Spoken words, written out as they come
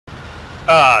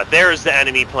There's the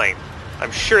enemy plane.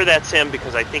 I'm sure that's him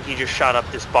because I think he just shot up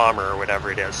this bomber or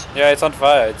whatever it is. Yeah, it's on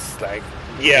fire. It's like...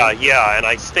 Yeah, and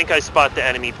I think I spot the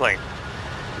enemy plane.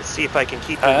 Let's see if I can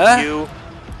keep him in view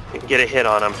and get a hit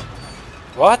on him.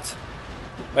 What?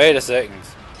 Wait a second.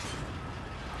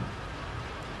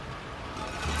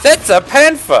 That's a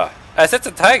panther! That's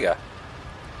a tiger.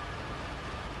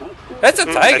 That's a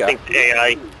tiger. I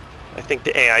think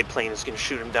the AI plane is going to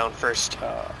shoot him down first.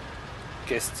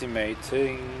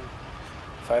 Guesstimating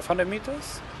 500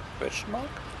 meters? Question mark?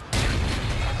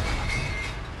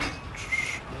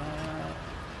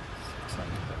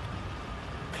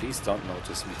 Please don't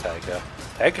notice me, tiger.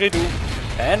 Tiger do.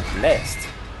 And blast.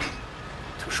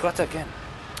 To shot again.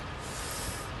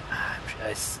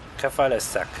 I treffer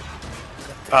suck.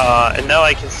 And now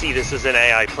I can see this is an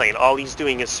AI plane. All he's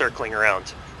doing is circling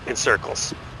around in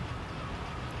circles.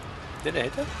 Did I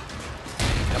hit him?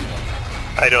 Come on.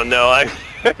 I don't know.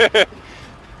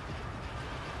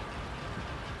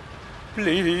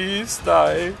 Please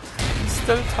die.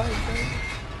 Still tiger.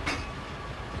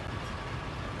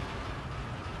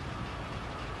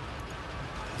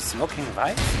 Smoking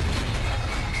white?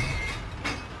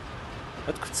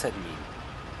 What could that mean?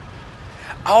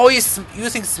 Oh, he's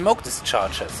using smoke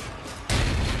discharges.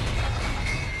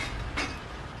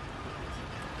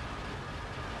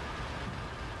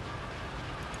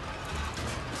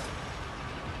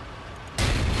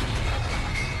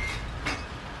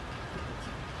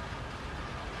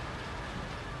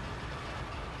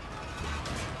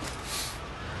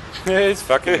 He's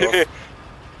fucking off.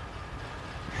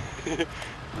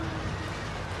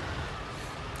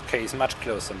 Okay, he's much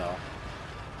closer now.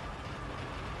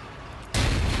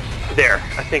 There,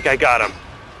 I think I got him.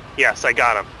 Yes, I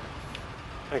got him.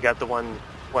 I got the one,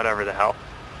 whatever the hell.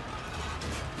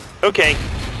 Okay,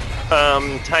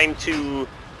 time to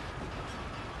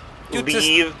Dude,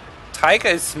 leave. This tiger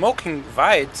is smoking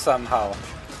white somehow.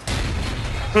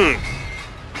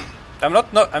 I'm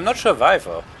not sure why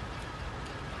though.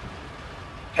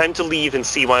 Time to leave and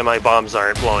see why my bombs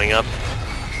aren't blowing up.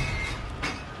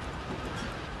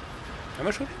 Am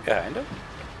I shooting behind him?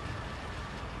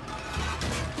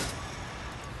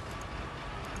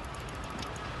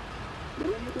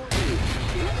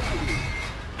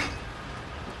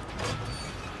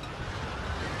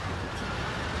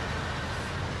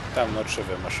 I'm not sure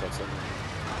where my shots are.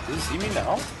 Do you see me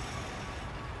now?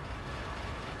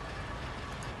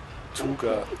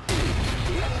 Tuga.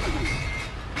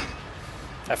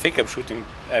 I think I'm shooting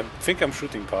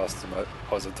past him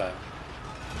all the time.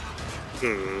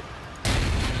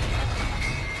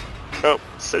 Oh,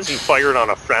 says you fired on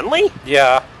a friendly?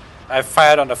 Yeah, I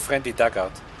fired on a friendly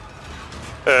dugout.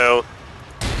 Oh.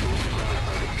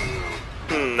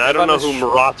 I don't know who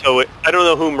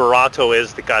Murato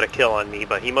is that got a kill on me,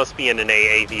 but he must be in an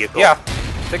AA vehicle. Yeah,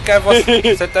 that guy was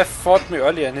that fought me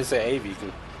earlier in his AA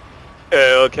vehicle.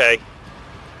 Okay.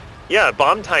 Yeah,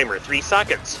 bomb timer, 3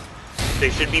 seconds. They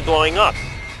should be blowing up.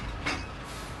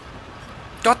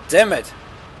 God damn it!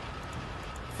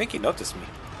 I think he noticed me.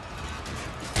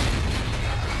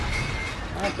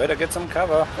 I better get some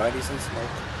cover while he's in smoke.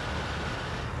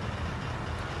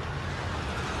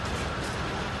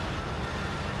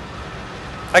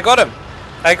 I got him!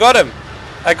 I got him!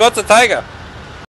 I got the tiger!